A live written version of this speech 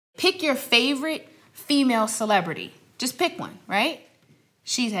Pick your favorite female celebrity. Just pick one, right?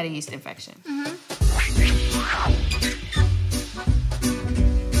 She's had a yeast infection. Mm-hmm.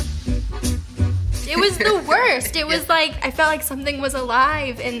 It was the worst. It was like, I felt like something was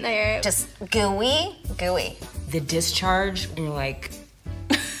alive in there. Just gooey. The discharge, and you're like...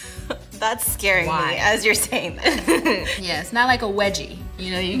 That's scaring me as you're saying that. Yeah, it's not like a wedgie.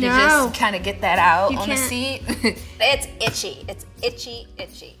 You know, you can just kind of get that out on the seat. It's itchy. It's itchy.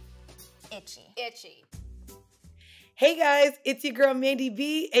 Hey guys, it's your girl Mandy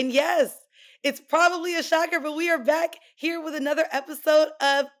B, and yes, it's probably a shocker, but we are back here with another episode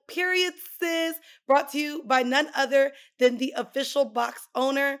of Period Sis, brought to you by none other than the official box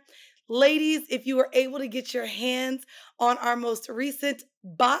owner. Ladies, if you were able to get your hands on our most recent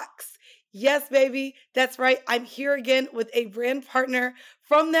box, yes, baby, that's right. I'm here again with a brand partner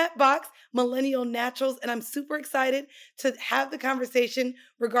from that box, Millennial Naturals, and I'm super excited to have the conversation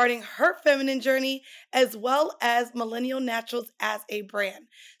regarding her feminine journey as well as Millennial Naturals as a brand.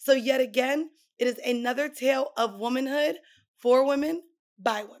 So yet again, it is another tale of womanhood for women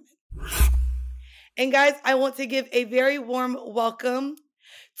by women. And guys, I want to give a very warm welcome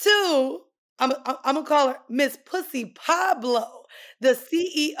to, I'm going to call her Miss Pussy Pablo, the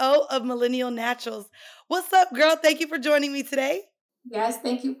CEO of Millennial Naturals. What's up, girl? Thank you for joining me today. Yes,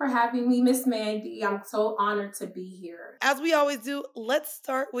 thank you for having me, Miss Mandy. I'm so honored to be here. As we always do, let's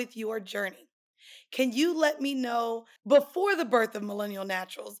start with your journey. Can you let me know, before the birth of Millennial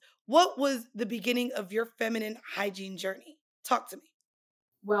Naturals, what was the beginning of your feminine hygiene journey? Talk to me.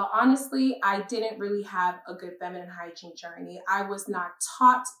 Well, honestly, I didn't really have a good feminine hygiene journey. I was not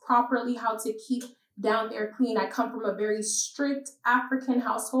taught properly how to keep down there clean. I come from a very strict African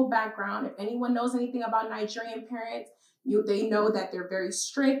household background. If anyone knows anything about Nigerian parents, they know that they're very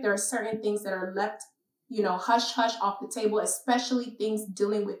strict. There are certain things that are left, hush hush off the table, especially things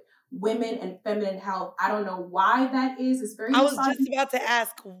dealing with women and feminine health. I don't know why that is. It's very. I was just about to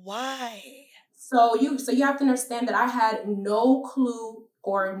ask why. So you have to understand that I had no clue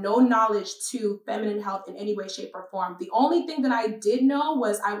or no knowledge to feminine health in any way, shape, or form. The only thing that I did know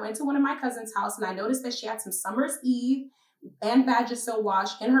was I went to one of my cousin's house and I noticed that she had some Summer's Eve and Vagisil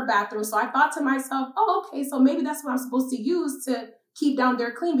wash in her bathroom. So I thought to myself, oh, okay, so maybe that's what I'm supposed to use to keep down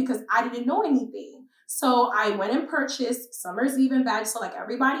there clean, because I didn't know anything. So I went and purchased Summer's Eve and Vagisil like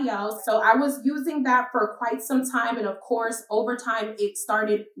everybody else. So I was using that for quite some time. And of course, over time, it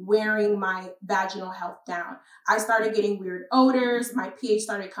started wearing my vaginal health down. I started getting weird odors. My pH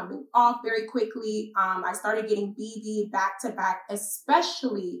started coming off very quickly. I started getting BV back to back,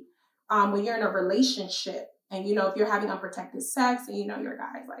 especially when you're in a relationship. And, if you're having unprotected sex and, your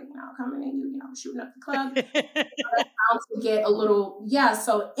guy's like, coming in, shooting up the club, to get a little,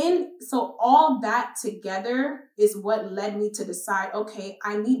 so all that together is what led me to decide, okay,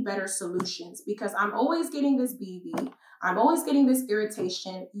 I need better solutions, because I'm always getting this BV. I'm always getting this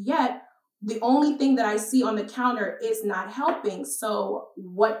irritation, yet the only thing that I see on the counter is not helping. So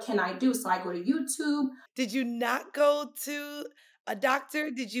what can I do? So I go to YouTube. Did you not go to a doctor?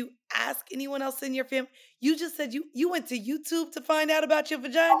 Did you ask anyone else in your family? You just said you went to YouTube to find out about your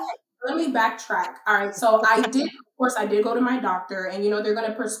vagina? Okay, let me backtrack. All right. So I did go to my doctor, and, they're going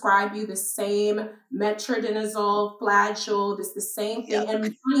to prescribe you the same metronidazole, Flagyl, the same thing. Yep. And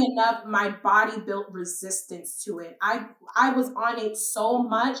funny enough, my body built resistance to it. I was on it so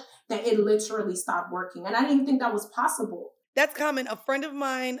much that it literally stopped working. And I didn't even think that was possible. That's common. A friend of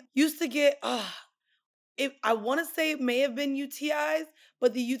mine used to get, I want to say it may have been UTIs,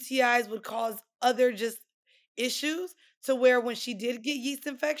 but the UTIs would cause other just issues, to where when she did get yeast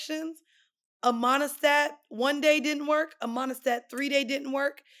infections, a Monistat 1 day didn't work, a Monistat 3 day didn't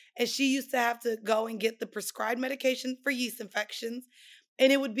work, and she used to have to go and get the prescribed medication for yeast infections,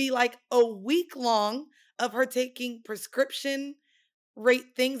 and it would be like a week long of her taking prescription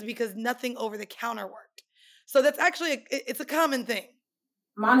rate things because nothing over the counter worked. So that's actually it's a common thing.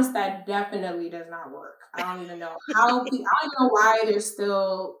 Monistat definitely does not work. I don't even know I don't even know why they're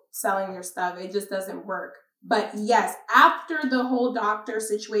still selling their stuff. It just doesn't work. But yes, after the whole doctor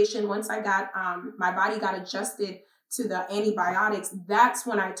situation, once I got, my body got adjusted to the antibiotics, that's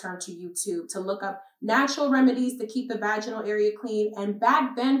when I turned to YouTube to look up natural remedies to keep the vaginal area clean. And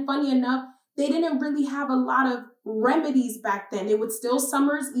back then, funny enough, they didn't really have a lot of remedies back then. It was still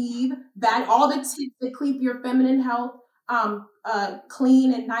Summer's Eve, that all the tips to keep your feminine health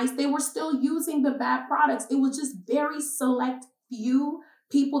clean and nice. They were still using the bad products. It was just very select few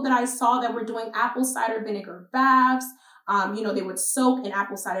people that I saw that were doing apple cider vinegar baths. They would soak in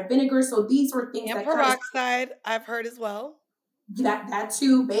apple cider vinegar. So these were things and peroxide, I've heard as well. That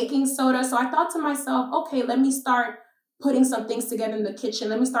too, baking soda. So I thought to myself, okay, let me start putting some things together in the kitchen.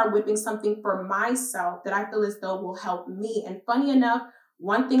 Let me start whipping something for myself that I feel as though will help me. And funny enough,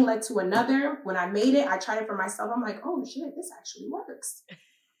 one thing led to another. When I made it, I tried it for myself. I'm like, oh shit, this actually works.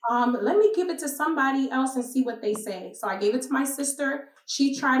 Let me give it to somebody else and see what they say. So I gave it to my sister.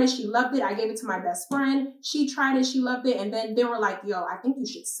 She tried it. She loved it. I gave it to my best friend. She tried it. She loved it. And then they were like, yo, I think you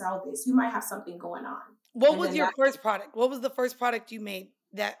should sell this. You might have something going on. What was your first product? What was the first product you made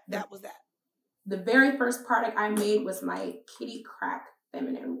that was that? The very first product I made was my Kitty Crack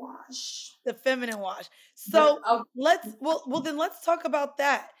feminine wash. The feminine wash. So let's talk about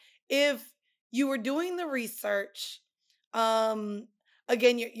that. If you were doing the research,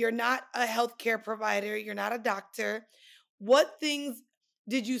 again, you're not a healthcare provider, you're not a doctor. What things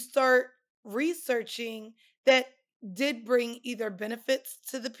did you start researching that did bring either benefits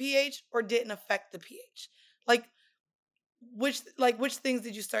to the pH or didn't affect the pH? Which things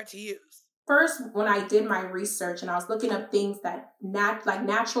did you start to use? First, when I did my research and I was looking up things that like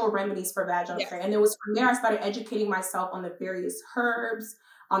natural remedies for vaginal care, and it was from there I started educating myself on the various herbs,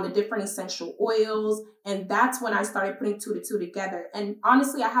 on the different essential oils, and that's when I started putting 2 to 2 together. And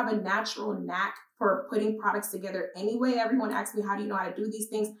honestly, I have a natural knack for putting products together anyway. Everyone asks me, how do you know how to do these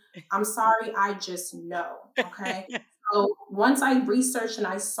things? I'm sorry, I just know, okay? So once I researched and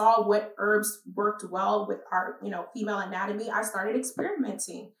I saw what herbs worked well with our, female anatomy, I started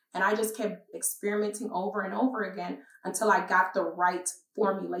experimenting. And I just kept experimenting over and over again until I got the right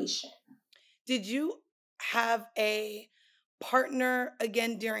formulation. Did you have a partner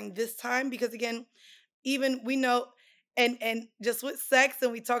again during this time? Because again, even we know, and just with sex,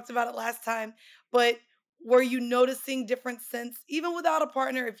 and we talked about it last time, but were you noticing different scents even without a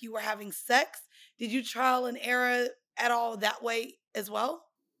partner? If you were having sex, did you trial and error at all that way as well?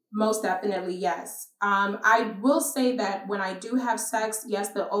 Most definitely, yes. I will say that when I do have sex,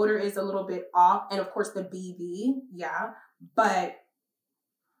 yes, the odor is a little bit off. And of course the BV, yeah. But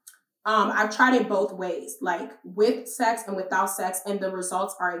I've tried it both ways, like with sex and without sex, and the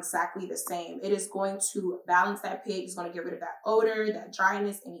results are exactly the same. It is going to balance that pH. It's going to get rid of that odor, that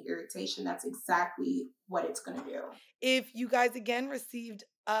dryness, any irritation. That's exactly what it's going to do. If you guys again received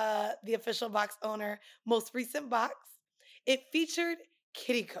the Official Box Owner most recent box, it featured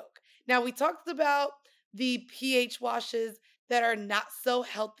Kitty Coke. Now, we talked about the pH washes that are not so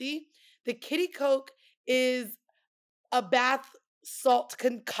healthy. The Kitty Coke is a bath salt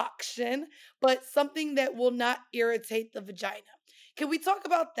concoction, but something that will not irritate the vagina. Can we talk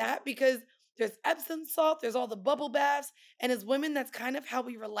about that? Because there's Epsom salt, there's all the bubble baths, and as women, that's kind of how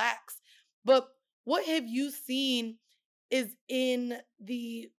we relax. But what have you seen is in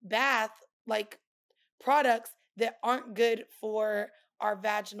the bath, like products that aren't good for our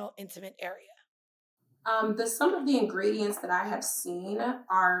vaginal intimate area? Some of the ingredients that I have seen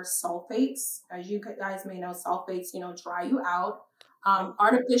are sulfates. As you guys may know, sulfates, dry you out.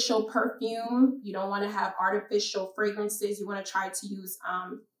 Artificial perfume. You don't want to have artificial fragrances. You want to try to use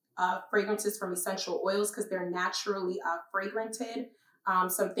fragrances from essential oils because they're naturally fragranted.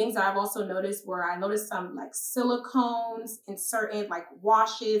 Some things that I've also noticed where I noticed some like silicones in certain like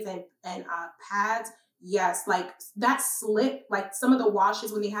washes and pads. Yes, like that slip, like some of the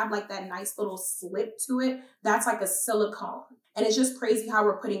washes when they have like that nice little slip to it, that's like a silicone. And it's just crazy how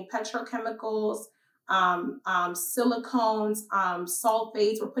we're putting petrochemicals, silicones,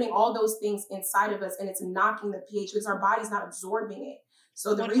 sulfates, we're putting all those things inside of us and it's knocking the pH because our body's not absorbing it.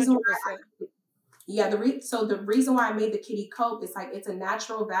 So the 100%. Reason why so the reason why I made the Kitty Coke is like it's a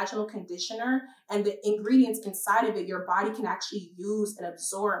natural vaginal conditioner and the ingredients inside of it, your body can actually use and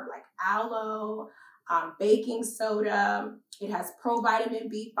absorb like aloe, baking soda. It has provitamin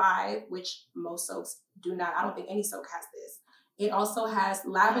B5, which most soaps do not. I don't think any soap has this. It also has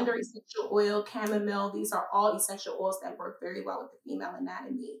lavender essential oil, chamomile. These are all essential oils that work very well with the female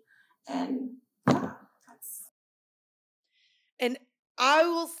anatomy. And And I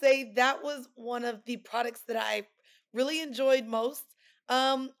will say that was one of the products that I really enjoyed most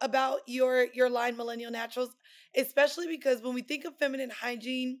about your line Millennial Naturals, especially because when we think of feminine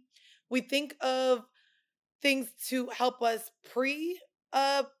hygiene, we think of things to help us pre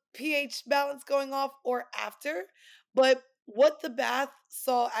pH balance going off or after. But what the bath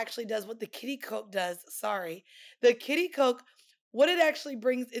salt actually does, what the Kitty Coke does, the Kitty Coke, what it actually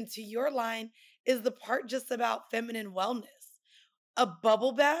brings into your line is the part just about feminine wellness. A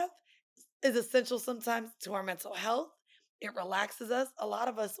bubble bath is essential sometimes to our mental health. It relaxes us. A lot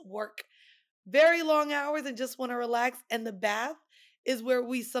of us work very long hours and just want to relax, and the bath is where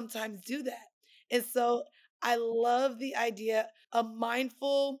we sometimes do that. And so I love the idea of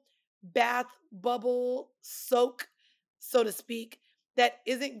mindful bath bubble soak, so to speak, that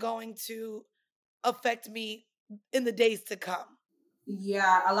isn't going to affect me in the days to come.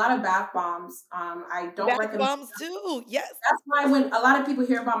 Yeah, a lot of bath bombs. I don't Bath recommend. bombs too. Yes. That's why when a lot of people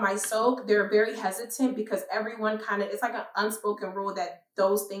hear about my soak, they're very hesitant because everyone kind of, it's like an unspoken rule that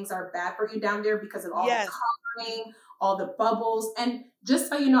those things are bad for you down there because of all the Yes. coloring, all the bubbles. And just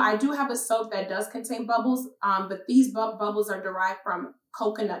so you know, I do have a soap that does contain bubbles, but these bubbles are derived from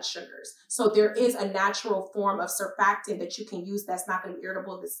coconut sugars. So there is a natural form of surfactant that you can use that's not going to be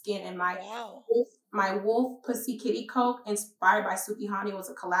irritable to the skin. And Wow. my Wolf Pussy Kitty Coke, inspired by Sukihani, was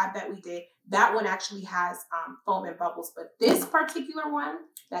a collab that we did. That one actually has foam and bubbles, but this particular one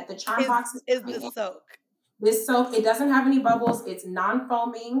that the charm box is the soak. This soap, it doesn't have any bubbles. It's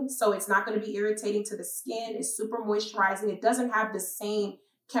non-foaming, so it's not going to be irritating to the skin. It's super moisturizing. It doesn't have the same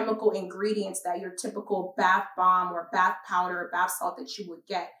chemical ingredients that your typical bath bomb or bath powder or bath salt that you would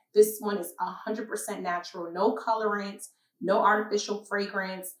get. This one is 100% natural, no colorants, no artificial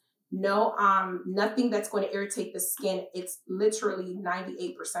fragrance, no nothing that's going to irritate the skin. It's literally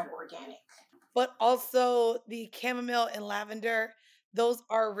 98% organic. But also the chamomile and lavender, those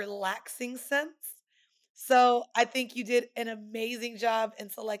are relaxing scents. So I think you did an amazing job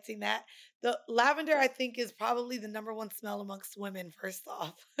in selecting that. The lavender, I think, is probably the number one smell amongst women, first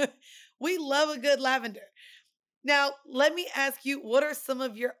off. We love a good lavender. Now, let me ask you, what are some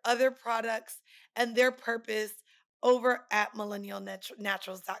of your other products and their purpose over at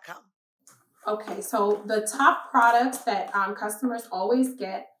millennialnaturals.com? Okay, so the top products that customers always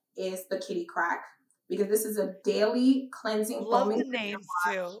get is the Kitty Crack because this is a daily cleansing Love the foaming. names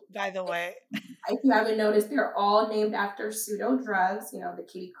too, by the way. If you haven't noticed, they're all named after pseudo drugs, you know, the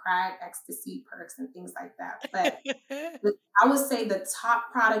Kitty Crack, ecstasy, perks, and things like that. But I would say the top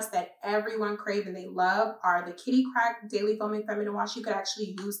products that everyone crave and they love are the Kitty Crack Daily Foaming Feminine Wash. You could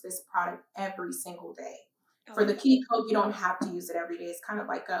actually use this product every single day. For the Kitty Coke, you don't have to use it every day. It's kind of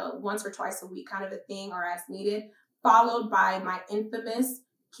like a once or twice a week kind of a thing or as needed. Followed by my infamous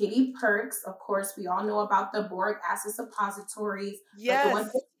Kitty Perks. Of course, we all know about the boric acid suppositories. Yes. But the one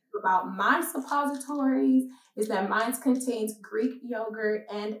thing about my suppositories is that mine contains Greek yogurt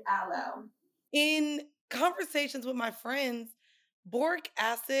and aloe. In conversations with my friends, boric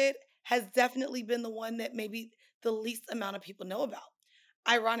acid has definitely been the one that maybe the least amount of people know about.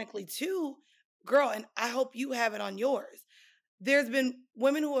 Ironically, too, girl, and I hope you have it on yours. There's been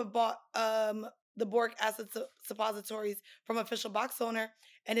women who have bought the boric acid suppositories from Official Box Owner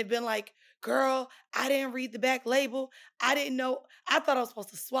and have been like, girl, I didn't read the back label. I didn't know. I thought I was supposed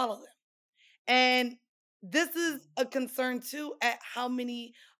to swallow them. And this is a concern, too, at how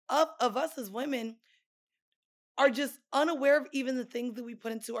many of us as women are just unaware of even the things that we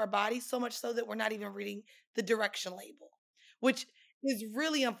put into our body, so much so that we're not even reading the direction label, which is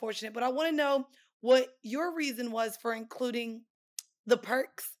really unfortunate. But I want to know what your reason was for including the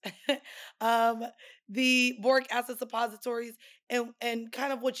perks, the boric acid suppositories, and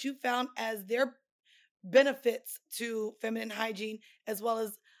kind of what you found as their benefits to feminine hygiene, as well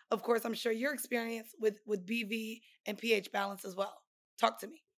as, of course, I'm sure your experience with BV and pH balance as well. Talk to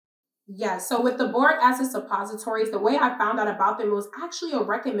me. Yeah, so with the boric acid suppositories, the way I found out about them was actually a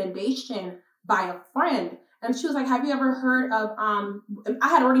recommendation by a friend. And she was like, have you ever heard of I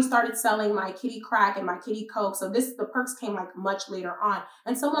had already started selling my Kitty Crack and my Kitty Coke. So the perks came like much later on.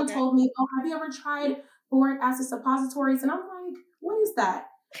 And someone Okay. told me, oh, have you ever tried boric acid suppositories? And I'm like, what is that?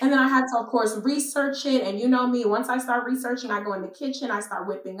 And then I had to, of course, research it. And you know me, once I start researching, I go in the kitchen, I start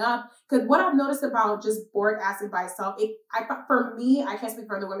whipping up. Because what I've noticed about just boric acid by itself, for me, I can't speak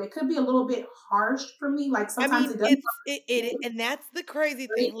for other women, it could be a little bit harsh for me. Like sometimes it doesn't. And that's the crazy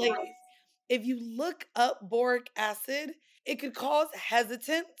thing, ladies. If you look up boric acid, it could cause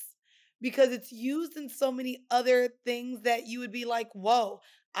hesitance because it's used in so many other things that you would be like, whoa,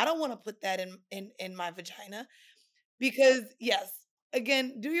 I don't want to put that in my vagina. Because yes,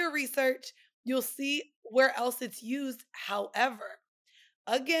 again, do your research. You'll see where else it's used. However,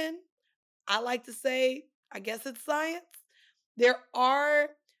 again, I like to say, I guess it's science. There are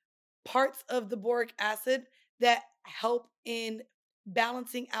parts of the boric acid that help in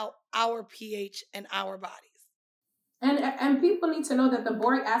balancing out our pH and our bodies. And people need to know that the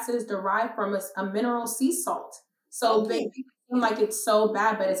boric acid is derived from a mineral sea salt. So they seem like it's so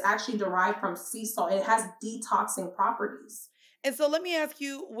bad, but it's actually derived from sea salt. It has detoxing properties. And so let me ask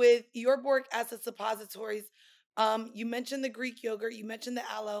you, with your boric acid suppositories, you mentioned the Greek yogurt, you mentioned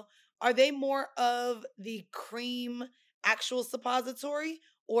the aloe. Are they more of the cream actual suppository,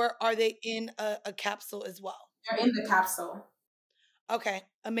 or are they in a capsule as well? They're in the capsule. Okay,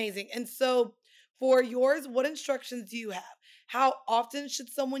 amazing. And so for yours, what instructions do you have? How often should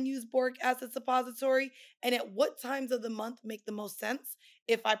someone use boric acid suppository? And at what times of the month make the most sense?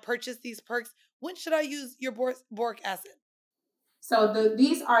 If I purchase these perks, when should I use your boric acid? So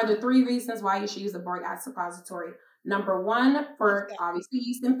these are the 3 reasons why you should use the boric acid suppository. Number 1, for obviously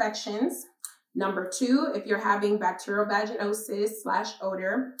yeast infections. Number 2, if you're having bacterial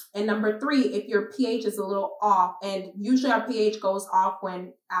vaginosis/odor. And number 3, if your pH is a little off. And usually our pH goes off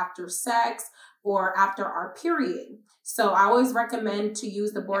when after sex or after our period. So I always recommend to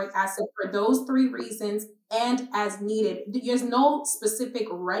use the boric acid for those 3 reasons and as needed. There's no specific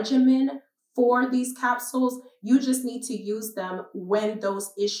regimen for these capsules. You just need to use them when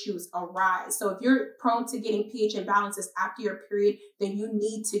those issues arise. So if you're prone to getting pH imbalances after your period, then you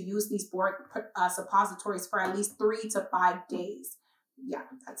need to use these boric suppositories for at least 3 to 5 days. Yeah,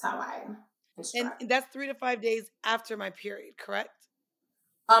 that's how I instruct. And that's 3 to 5 days after my period, correct?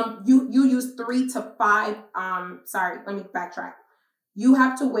 You use 3 to 5. Sorry, let me backtrack. You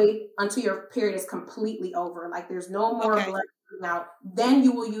have to wait until your period is completely over. Like there's no more blood out. Then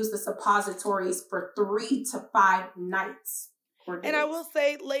you will use the suppositories for 3 to 5 nights. And I will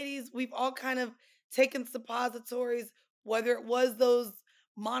say, ladies, we've all kind of taken suppositories, whether it was those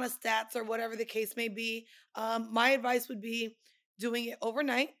monostats or whatever the case may be. My advice would be doing it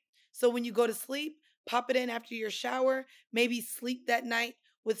overnight. So when you go to sleep, pop it in after your shower, maybe sleep that night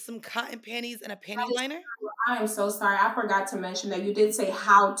with some cotton panties and a panty liner. I am so sorry. I forgot to mention that you did say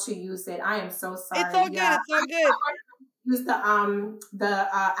how to use it. I am so sorry. It's all good. It's all good. Use the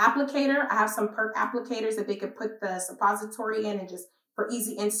applicator. I have some perk applicators that they could put the suppository in and just for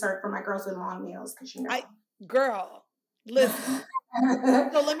easy insert for my girls with long nails, because you know. Girl, listen.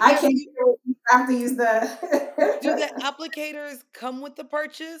 So let me I can't have to use the. Do the applicators come with the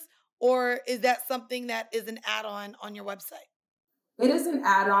purchase, or is that something that is an add-on on your website? It is an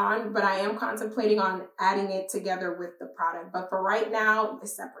add-on, but I am contemplating on adding it together with the product. But for right now,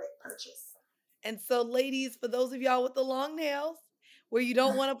 it's separate purchase. And so, ladies, for those of y'all with the long nails, where you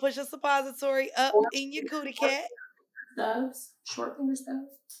don't want to push a suppository up in your cootie cat. Stubs, short finger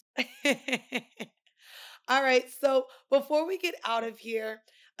stubs. All right. So before we get out of here,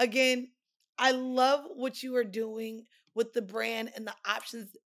 again, I love what you are doing with the brand and the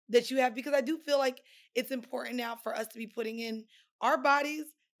options that you have, because I do feel like it's important now for us to be putting in our bodies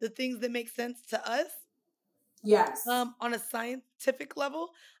the things that make sense to us. Yes. On a scientific level,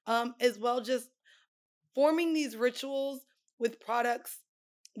 as well, just forming these rituals with products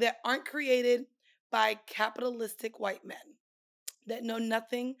that aren't created by capitalistic white men that know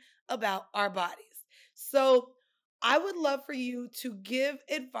nothing about our bodies. So I would love for you to give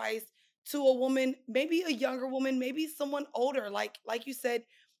advice to a woman, maybe a younger woman, maybe someone older. Like you said,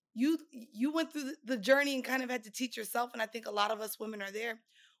 you went through the journey and kind of had to teach yourself. And I think a lot of us women are there.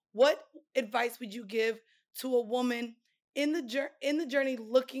 What advice would you give to a woman in the journey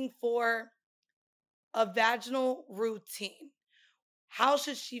looking for a vaginal routine? How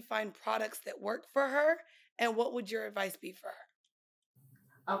should she find products that work for her? And what would your advice be for her?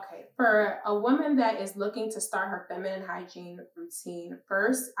 Okay, for a woman that is looking to start her feminine hygiene routine,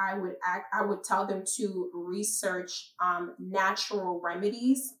 first I would tell them to research natural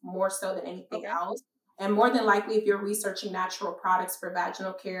remedies more so than anything else. And more than likely, if you're researching natural products for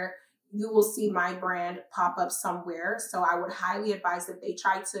vaginal care, you will see my brand pop up somewhere. So I would highly advise that they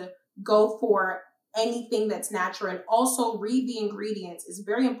try to go for anything that's natural, and also read the ingredients. It's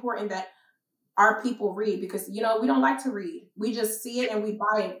very important that our people read, because we don't like to read. We just see it and we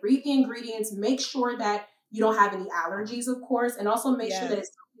buy it. Read the ingredients, make sure that you don't have any allergies, of course, and also make sure that it's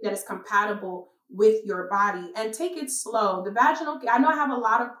something that is compatible with your body, and take it slow. The vaginal, I know I have a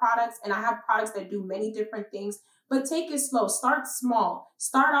lot of products and I have products that do many different things, but take it slow. Start small.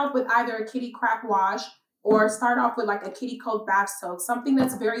 Start off with either a kitty crack wash, or start off with like a kitty coat bath soak, something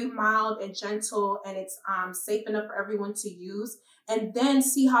that's very mild and gentle, and it's safe enough for everyone to use. And then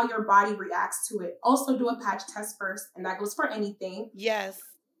see how your body reacts to it. Also do a patch test first, and that goes for anything. Yes.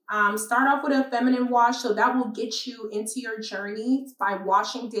 Start off with a feminine wash, so that will get you into your journey by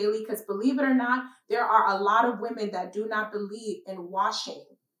washing daily. Because believe it or not, there are a lot of women that do not believe in washing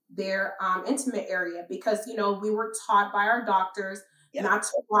their intimate area, because we were taught by our doctors not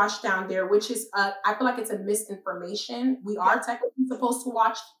to wash down there, which is I feel like it's a misinformation. We are technically supposed to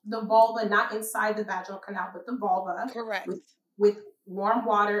wash the vulva, not inside the vaginal canal, but the vulva. Correct. With warm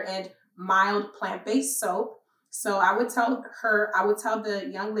water and mild plant-based soap. So I would tell the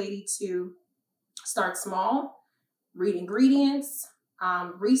young lady to start small, read ingredients,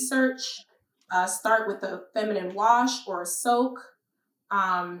 research, start with a feminine wash or a soak.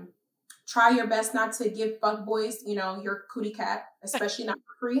 Try your best not to give fuckboys, your cootie cat, especially not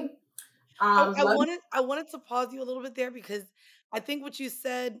for free. I wanted to pause you a little bit there, because I think what you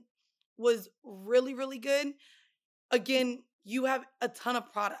said was really, really good. Again, you have a ton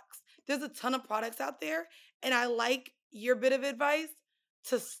of products. there's a ton of products out there, and I like your bit of advice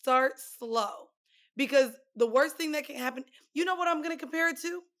to start slow. Because the worst thing that can happen, you know what I'm going to compare it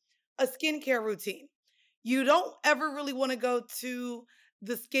to? A skincare routine. You don't ever really want to go to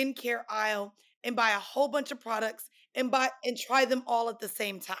the skincare aisle and buy a whole bunch of products and try them all at the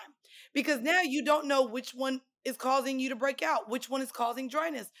same time. Because now you don't know which one is causing you to break out, which one is causing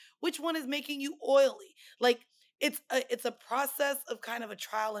dryness, which one is making you oily. Like it's a process of kind of a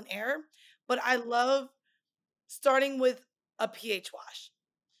trial and error, but I love starting with a pH wash,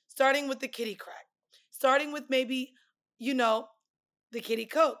 starting with the kitty crack, starting with maybe, you know, the kitty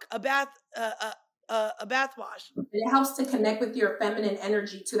coke, a bath wash. And it helps to connect with your feminine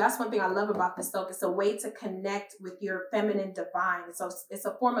energy too. That's one thing I love about this soap. It's a way to connect with your feminine divine. So it's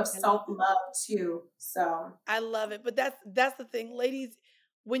a form of self-love too. So I love it. But that's the thing, ladies,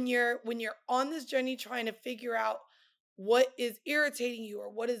 when you're on this journey trying to figure out what is irritating you or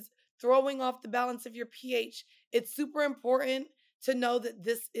what is throwing off the balance of your pH, it's super important to know that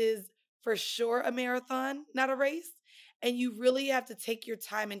this is for sure a marathon, not a race. And you really have to take your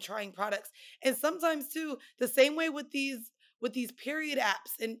time in trying products. And sometimes too, the same way with these period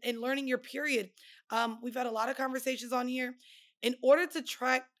apps and learning your period. We've had a lot of conversations on here. In order to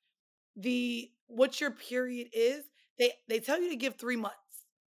track the what your period is, they tell you to give 3 months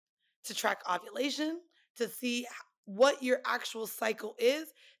to track ovulation, to see what your actual cycle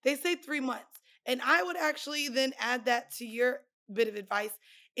is. They say 3 months. And I would actually then add that to your bit of advice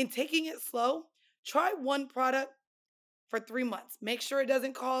in taking it slow. Try one product for 3 months. Make sure it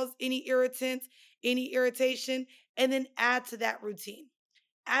doesn't cause any irritants, any irritation, and then add to that routine.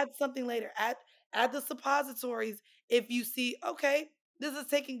 Add something later. Add the suppositories if you see, okay, this is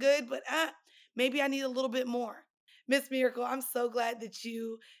taking good, but maybe I need a little bit more. Miss Miracle, I'm so glad that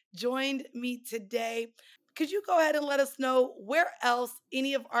you joined me today. Could you go ahead and let us know where else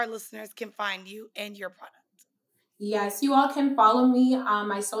any of our listeners can find you and your product? yes, you all can follow me.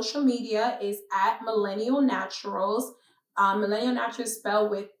 My social media is at Millennial Naturals. Millennial Naturals spelled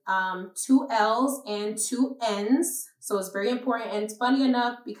with 2 L's and 2 N's. So it's very important. And it's funny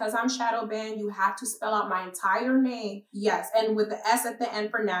enough, because I'm shadow banned, you have to spell out my entire name. Yes, and with the S at the end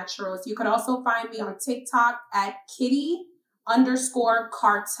for naturals. You could also find me on TikTok at kitty_cartel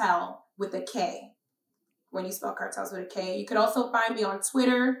with a K. When you spell cartels with a K. You could also find me on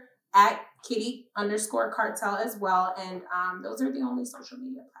Twitter at kitty_cartel as well. And those are the only social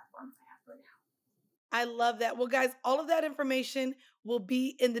media platforms I have for now. I love that. Well, guys, all of that information will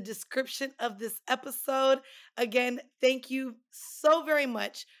be in the description of this episode. Again, thank you so very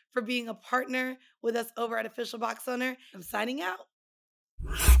much for being a partner with us over at Official Box Owner. I'm signing out.